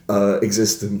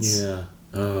existence. Yeah.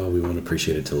 Oh, we won't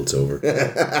appreciate it till it's over.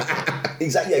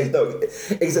 Exactly. Yeah, no,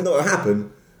 it'll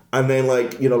happen. And then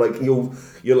you'll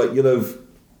have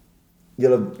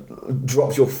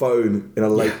dropped your phone in a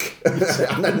lake, and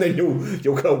then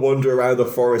you'll kind of wander around the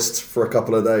forest for a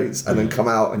couple of days, and then come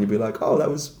out and you'll be like, oh, that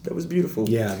was beautiful.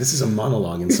 Yeah, this is a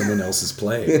monologue in someone else's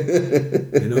play.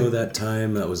 That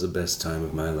time, that was the best time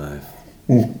of my life.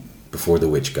 Before the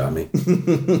witch got me.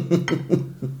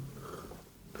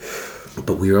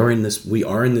 But we are in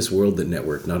this world that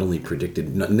Network not only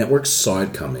predicted, Network saw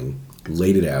it coming,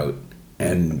 laid it out,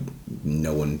 and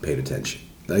no one paid attention.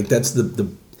 Like, that's the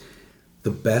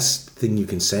best thing you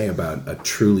can say about a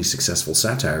truly successful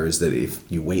satire is that if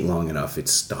you wait long enough, it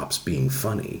stops being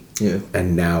funny. Yeah.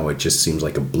 And now it just seems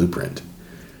like a blueprint.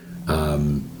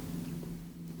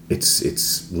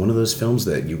 It's one of those films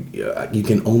that you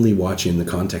can only watch in the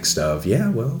context of,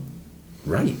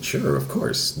 right, sure, of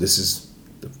course.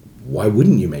 Why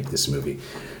wouldn't you make this movie?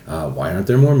 Why aren't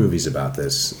there more movies about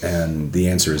this? And the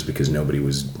answer is because nobody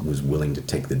was willing to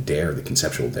take the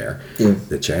conceptual dare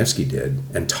that Chayefsky did,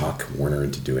 and talk Warner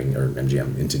into doing, or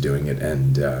MGM into doing it.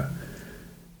 And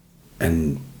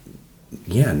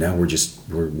now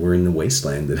we're in the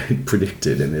wasteland that I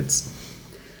predicted, and it's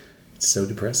so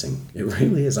depressing. It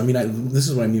really is. I mean, this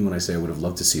is what I mean when I say I would have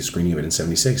loved to see a screening of it in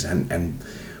 '76 and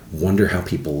wonder how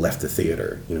people left the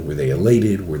theater. Were they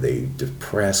elated? Were they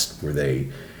depressed? Were they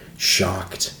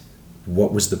shocked?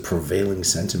 What was the prevailing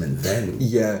sentiment then?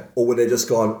 Yeah, or were they just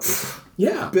gone,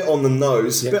 bit on the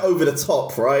nose, bit over the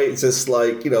top, right? It's just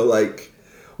like,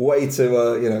 way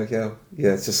to,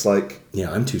 it's just like...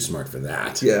 Yeah, I'm too smart for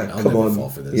that. Yeah, I'll come never on. fall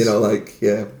for this.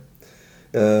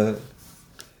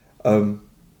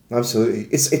 Absolutely.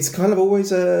 It's kind of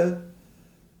always a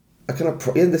kind of...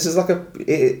 this is like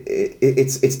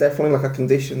it's definitely like a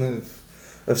condition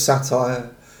of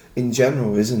satire in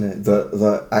general, isn't it?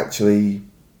 That actually,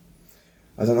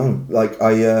 I don't know. Like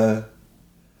I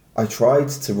tried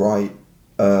to write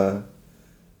 2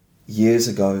 years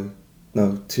ago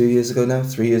now, 3 years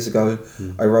ago.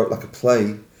 I wrote like a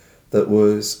play that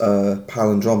was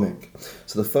palindromic.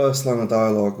 So the first line of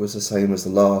dialogue was the same as the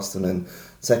last, and then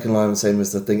second line the same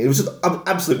as the thing. It was just an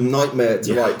absolute nightmare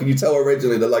to write. Can you tell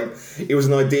originally that like it was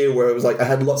an idea where it was like I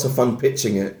had lots of fun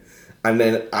pitching it, and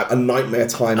then a nightmare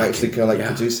time actually kind of like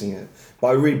producing it.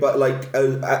 But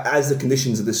as the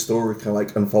conditions of this story kind of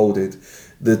like unfolded,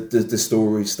 the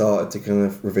story started to kind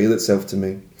of reveal itself to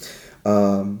me,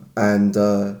 and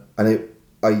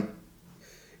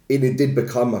it did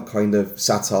become a kind of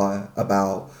satire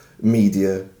about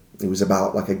media. It was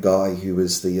about like a guy who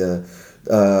was a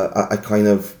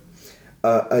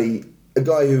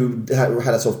guy who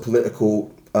had a sort of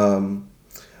political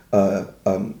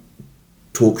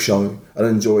talk show and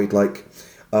enjoyed like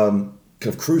kind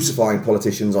of crucifying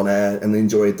politicians on air, and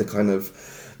enjoyed the kind of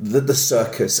the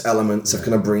circus elements of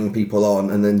kind of bringing people on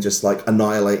and then just like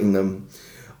annihilating them,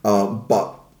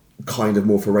 but kind of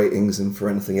more for ratings than for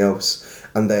anything else.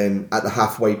 And then at the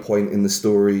halfway point in the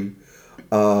story,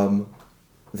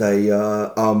 they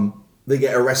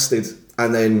get arrested,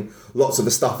 and then lots of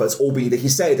the stuff that he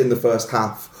said in the first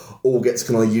half all gets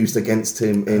kind of used against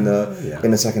him in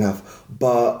the second half.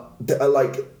 But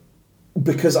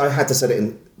because I had to set it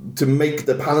in to make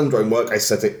the palindrome work, I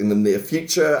set it in the near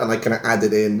future, and I kind of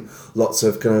added in lots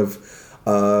of kind of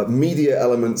media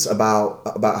elements about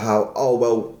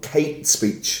how hate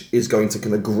speech is going to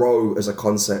kind of grow as a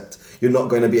concept. You're not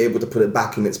going to be able to put it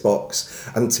back in its box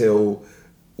until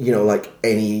like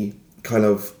any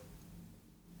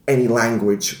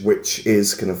language which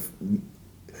is kind of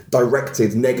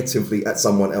directed negatively at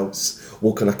someone else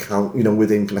will kind of count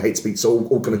within kind of hate speech. So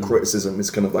all kind of criticism is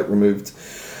kind of like removed.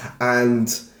 And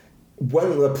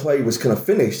when the play was kind of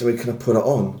finished and we kind of put it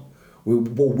on,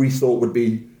 what we thought would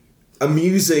be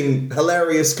amusing,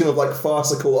 hilarious, kind of like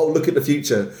farcical, oh look at the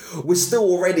future, we're still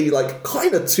already like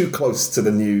kind of too close to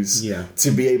the news to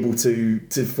be able to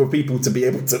for people to be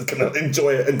able to kind of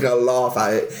enjoy it and kind of laugh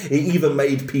at it. It either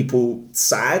made people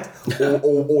sad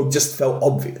or just felt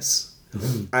obvious.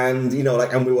 And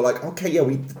and we were like, okay,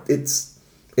 it's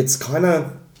kind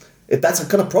of that's a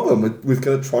kind of problem with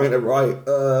kind of trying to write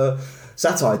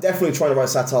satire. Definitely trying to write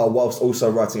satire whilst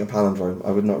also writing a palindrome. I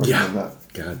would not recommend that.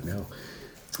 God, no.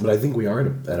 But I think we are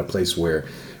at a place where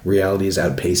reality has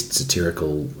outpaced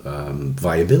satirical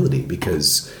viability,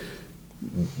 because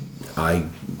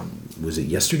was it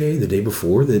yesterday, the day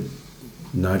before, that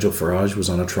Nigel Farage was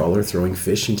on a trawler throwing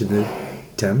fish into the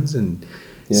Thames and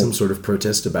some sort of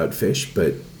protest about fish,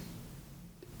 but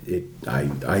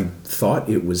I thought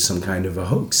it was some kind of a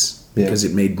hoax because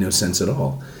it made no sense at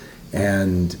all.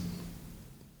 And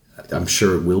I'm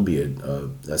sure it will be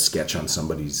a sketch on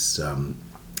somebody's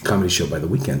comedy show by the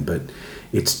weekend, but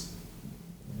it's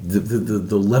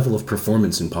the level of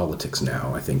performance in politics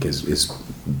now, I think, has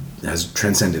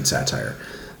transcended satire,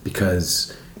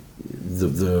 because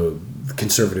the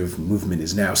conservative movement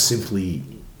is now simply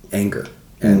anger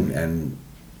and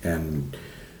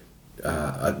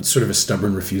sort of a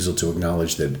stubborn refusal to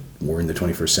acknowledge that we're in the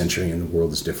 21st century and the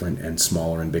world is different and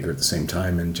smaller and bigger at the same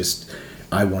time, and just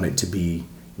I want it to be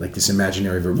like this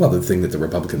imaginary the thing that the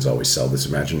Republicans always sell, this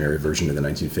imaginary version of the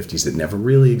 1950s that never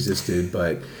really existed,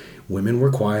 but women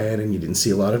were quiet and you didn't see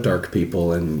a lot of dark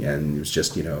people, and it was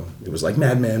just, it was like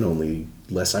Mad Men, only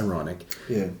less ironic.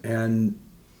 Yeah. And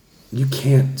you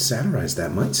can't satirize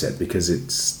that mindset because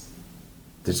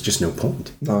there's just no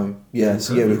point. No. Yeah.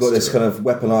 So we've got this kind of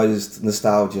weaponized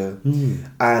nostalgia,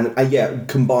 and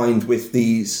combined with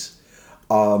these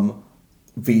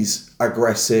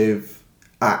aggressive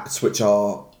acts which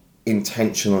are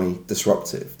intentionally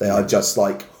disruptive. They are just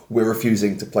like, we're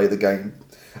refusing to play the game,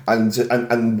 and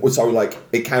so like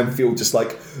it can feel just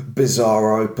like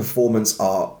bizarro performance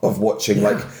art of watching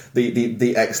like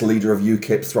the ex-leader of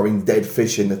UKIP throwing dead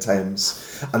fish in the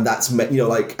Thames, and that's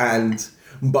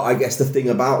but I guess the thing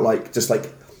about like just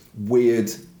like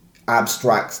weird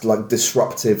abstract like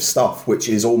disruptive stuff, which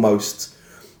is almost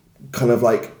kind of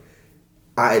like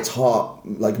at its heart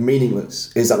like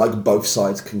meaningless, is that like both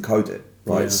sides can code it,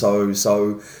 right? So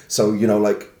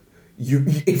like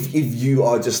if you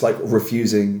are just like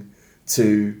refusing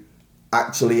to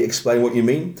actually explain what you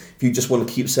mean, if you just want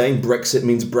to keep saying Brexit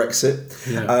means Brexit,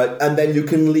 and then you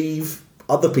can leave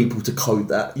other people to code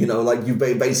that, like you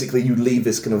basically you leave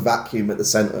this kind of vacuum at the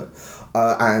center,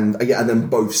 and then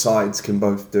both sides can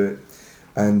both do it,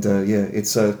 and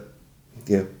it's oh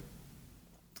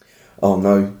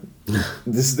no.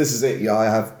 This is it. I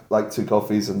have like 2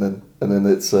 coffees and then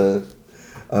it's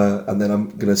and then I'm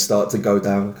gonna start to go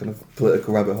down a kind of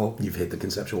political rabbit hole. You've hit the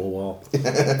conceptual wall.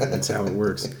 That's how it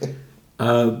works.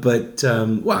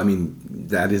 Well, I mean,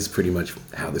 that is pretty much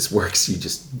how this works.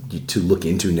 To look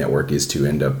into network is to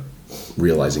end up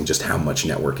realizing just how much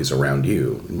network is around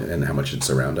you and how much it's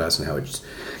around us and how it's,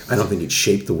 I don't think it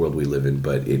shaped the world we live in,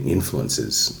 but it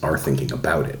influences our thinking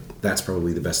about it. That's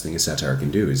probably the best thing a satire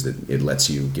can do, is that it lets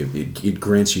you it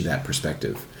grants you that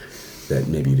perspective that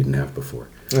maybe you didn't have before.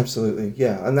 Absolutely,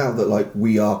 yeah. And now that like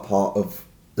we are part of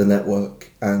the network,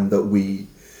 and that we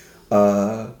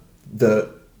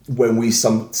that when we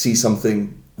see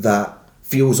something that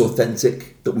feels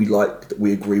authentic, that we like, that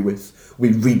we agree with,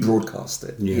 we rebroadcast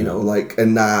it. Yeah. You know, like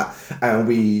and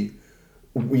we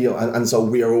and so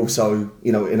we are also,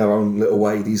 you know, in our own little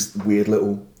way, these weird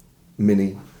little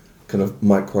mini kind of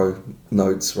micro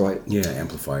nodes, right? Yeah,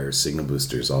 amplifiers, signal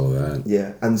boosters, all of that.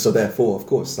 Yeah, and so therefore, of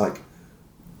course, like,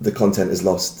 the content is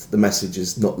lost, the message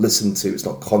is not listened to, it's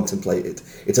not contemplated,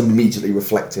 it's immediately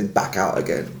reflected back out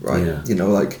again, right? Yeah. You know,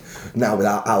 like, now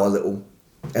without our little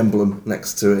emblem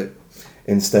next to it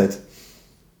instead.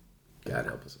 God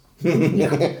help us.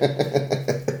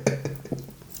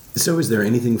 So is there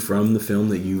anything from the film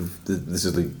that this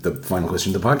is the final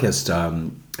question of the podcast,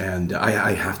 and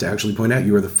I have to actually point out,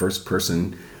 you are the first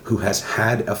person who has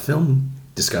had a film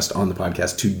discussed on the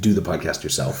podcast to do the podcast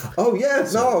yourself. Oh yeah,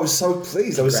 no, I was so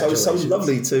pleased. I was so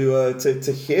lovely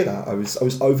to hear that. I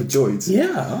was overjoyed.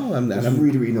 Yeah, I'm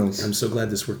really, really nice. I'm so glad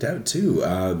this worked out too.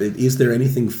 Is there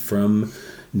anything from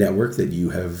Network that you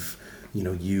have, you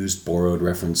know, used, borrowed,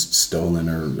 referenced, stolen,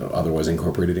 or otherwise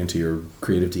incorporated into your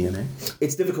creative DNA?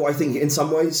 It's difficult, I think, in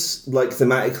some ways. Like,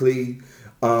 thematically,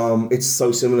 it's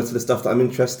so similar to the stuff that I'm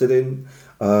interested in.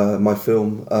 My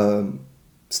film,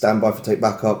 Stand By for Take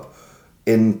Back Up,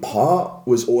 in part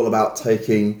was all about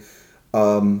taking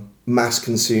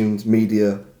mass-consumed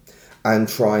media and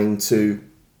trying to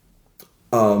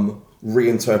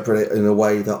reinterpret it in a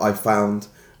way that I found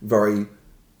very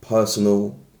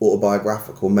personal,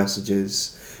 autobiographical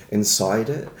messages inside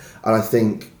it. And I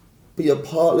think, yeah,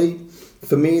 partly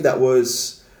for me that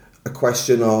was a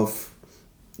question of,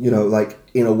 you know, like,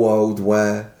 in a world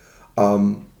where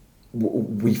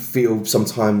we feel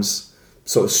sometimes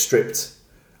sort of stripped,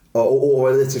 or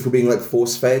as if we're being like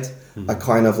force fed a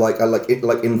kind of like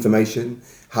information,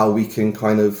 how we can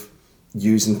kind of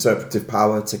use interpretive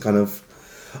power to kind of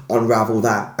unravel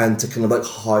that and to kind of like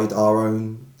hide our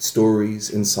own stories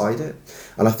inside it.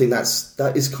 And I think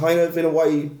that is kind of, in a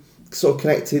way, sort of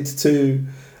connected to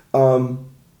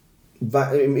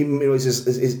that in many ways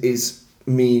is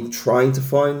me trying to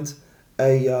find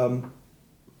a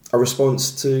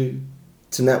response to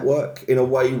Network in a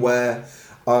way where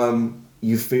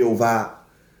you feel that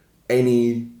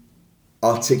any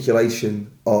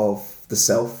articulation of the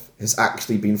self has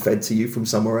actually been fed to you from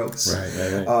somewhere else.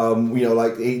 Right. You know,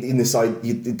 like in this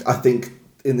idea, I think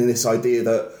in this idea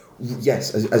that,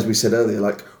 yes, as we said earlier,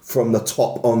 like from the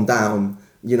top on down,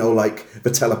 you know, like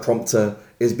the teleprompter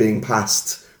is being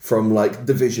passed from like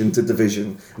division to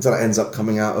division until it ends up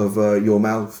coming out of your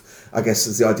mouth. I guess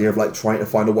it's the idea of like trying to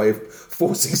find a way of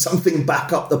forcing something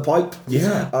back up the pipe.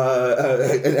 Yeah.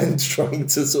 And trying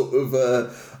to sort of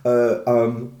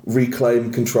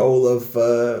reclaim control of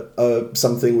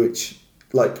something which,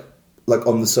 like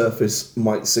on the surface,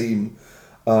 might seem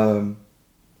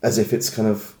as if it's kind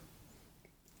of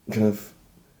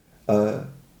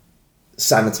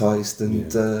sanitized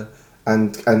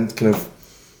and kind of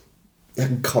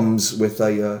comes with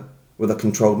a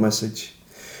controlled message.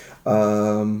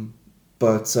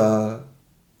 But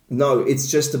no, it's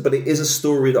just, but it is a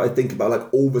story that I think about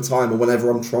like all the time, and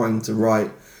whenever I'm trying to write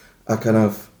a kind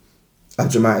of a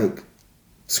dramatic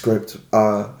script,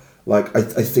 like I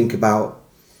think about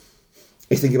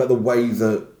the way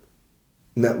that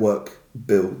Network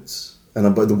builds, and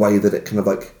about the way that it kind of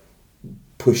like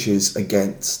pushes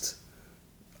against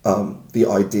the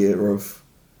idea of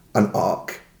an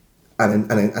arc,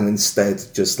 and instead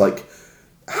just like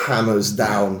hammers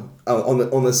down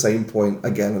on the same point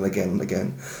again and again and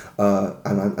again,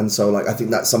 and so like I think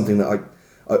that's something that I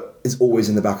is always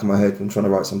in the back of my head when trying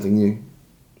to write something new.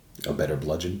 A better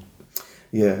bludgeon.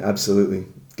 Yeah, absolutely.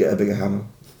 Get a bigger hammer.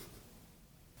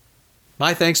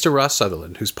 My thanks to Ross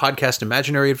Sutherland, whose podcast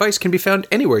Imaginary Advice can be found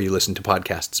anywhere you listen to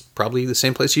podcasts, probably the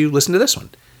same place you listen to this one.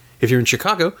 If you're in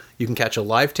Chicago, you can catch a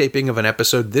live taping of an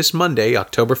episode this Monday,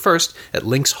 October 1st, at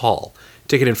Lynx Hall.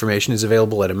 Ticket information is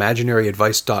available at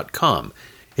imaginaryadvice.com.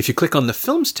 If you click on the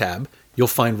Films tab, you'll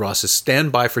find Ross's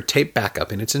Stand By for Tape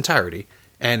Backup in its entirety.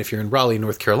 And if you're in Raleigh,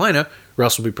 North Carolina,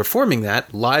 Ross will be performing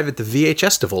that live at the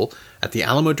VHStival at the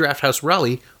Alamo Drafthouse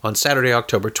Raleigh on Saturday,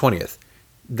 October 20th.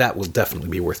 That will definitely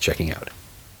be worth checking out.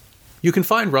 You can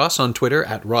find Ross on Twitter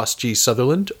at Ross G.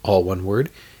 Sutherland, all one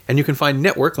word, and you can find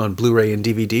Network on Blu-ray and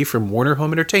DVD from Warner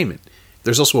Home Entertainment.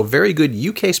 There's also a very good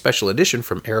UK special edition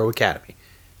from Arrow Academy.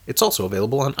 It's also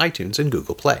available on iTunes and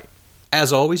Google Play.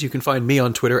 As always, you can find me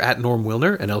on Twitter at Norm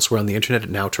Wilner and elsewhere on the internet at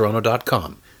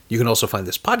nowtoronto.com. You can also find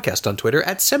this podcast on Twitter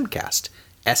at Semcast,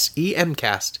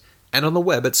 SEMcast, and on the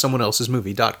web at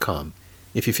someoneelsesmovie.com.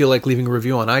 If you feel like leaving a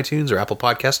review on iTunes or Apple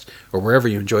Podcasts or wherever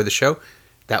you enjoy the show,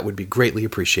 that would be greatly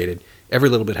appreciated. Every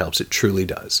little bit helps, it truly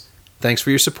does. Thanks for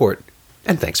your support,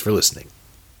 and thanks for listening.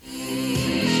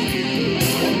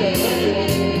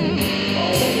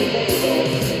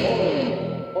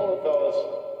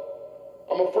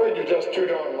 I'm afraid you're just too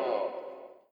darn loud.